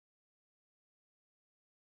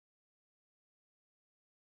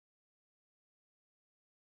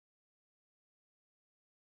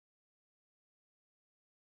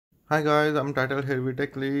Hi guys, I'm Title here with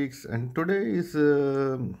TechLeaks, and today is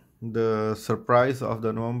the surprise of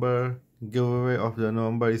the November giveaway of the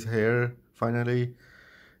November is here finally.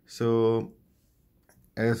 So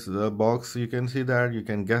as the box, you can see that you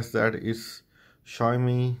can guess that it's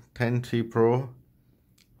Xiaomi 10T Pro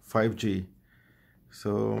 5G.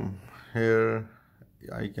 So here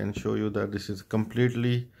I can show you that this is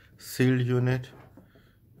completely sealed unit.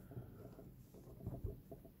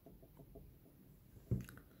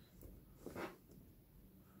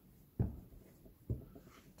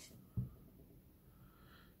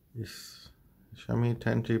 Is Xiaomi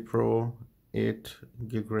 10T Pro 8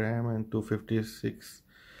 gig RAM and 256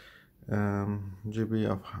 GB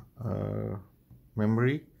of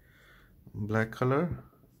memory, black color.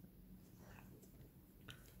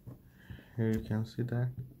 Here you can see that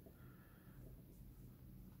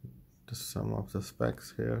some of the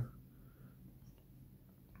specs here.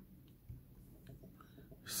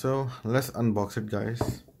 So let's unbox it,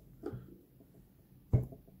 guys.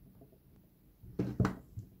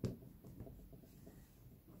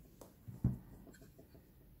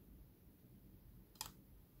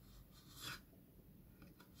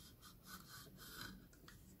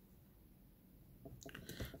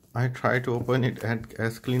 I try to open it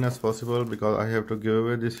as clean as possible because I have to give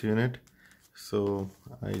away this unit, so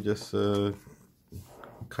I just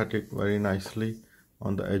cut it very nicely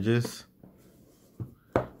on the edges.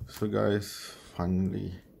 So guys,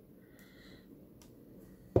 finally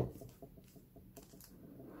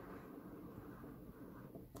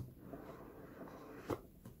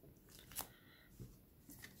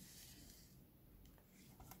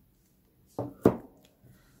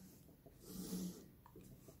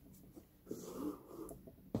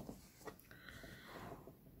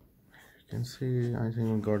you can see, I think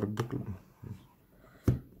we got a book.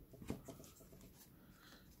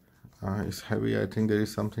 It's heavy. I think there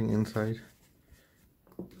is something inside,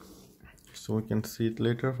 so we can see it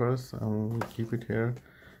later. First we keep it here.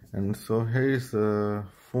 And so here is the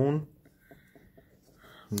phone,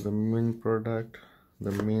 the main product,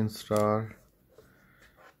 the main star.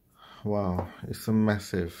 Wow, it's a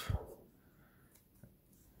massive,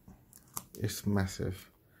 it's massive.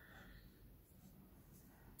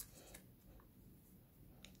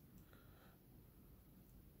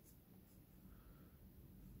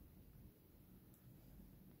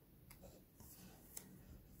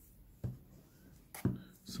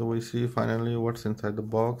 So we see finally what's inside the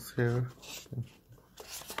box here.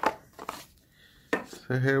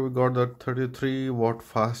 So here we got the 33-watt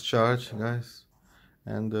fast charge, guys,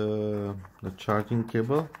 and the charging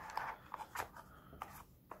cable.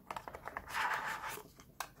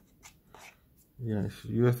 Yes,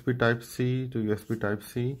 USB type C to USB type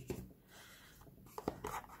C.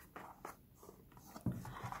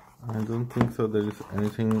 I don't think so there is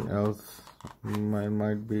anything else.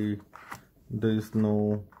 Might be there is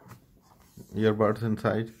no earbuds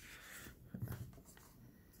inside.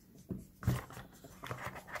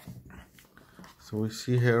 So we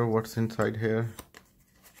see here what's inside here.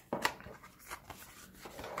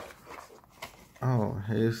 Oh,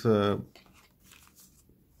 here's a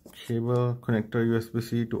cable connector,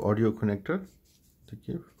 USB-C to audio connector to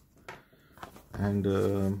give, and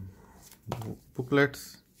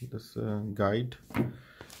booklets, this guide,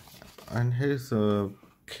 and here's a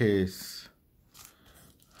case.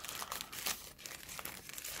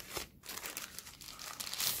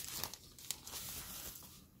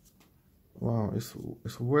 Wow,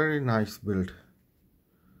 it's very nice build.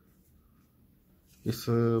 It's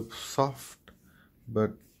soft,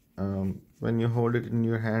 but when you hold it in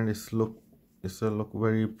your hand, it's a look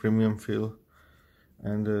very premium feel.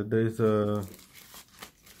 And there is a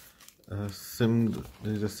SIM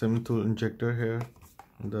tool injector here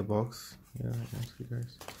in the box. Yeah, I can see,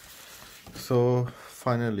 guys. So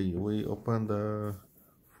finally we open the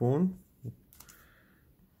phone.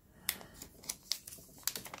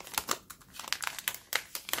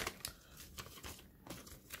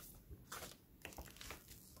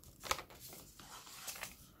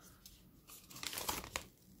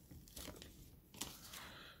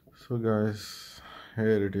 So guys,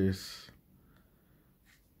 here it is.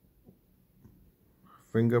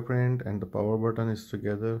 Fingerprint and the power button is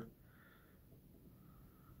together.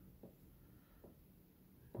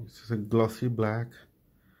 It's a glossy black.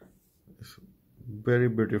 It's very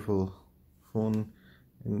beautiful phone,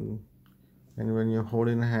 and when you hold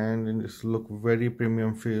in hand, and it's look very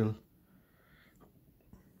premium feel.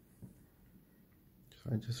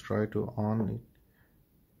 So I just try to on it.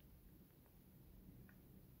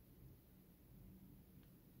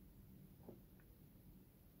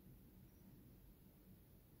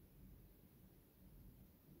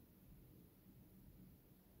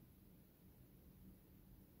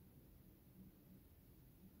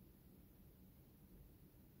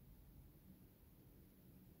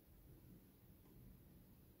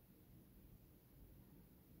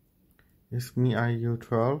 It's Mi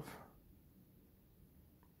IU12.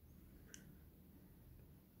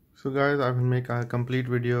 So guys, I will make a complete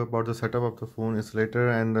video about the setup of the phone is later,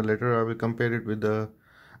 and later I will compare it with the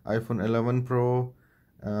iPhone 11 Pro,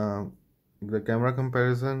 the camera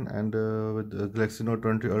comparison, and with the Galaxy Note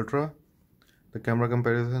 20 Ultra, the camera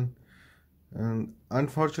comparison. And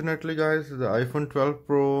unfortunately guys, the iPhone 12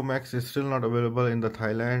 Pro Max is still not available in the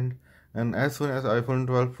Thailand, and as soon as iPhone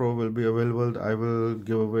 12 Pro will be available, I will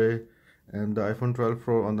give away and the iPhone 12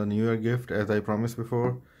 Pro on the New Year gift as I promised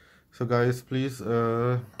before. So guys, please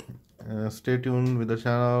stay tuned with the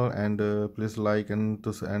channel, and please like and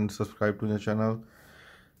subscribe to the channel.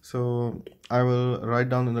 So I will write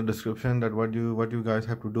down in the description that what you guys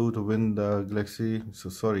have to do to win the Galaxy,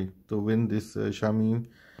 to win this Xiaomi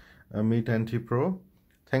Mi 10T Pro.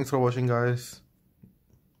 Thanks for watching guys.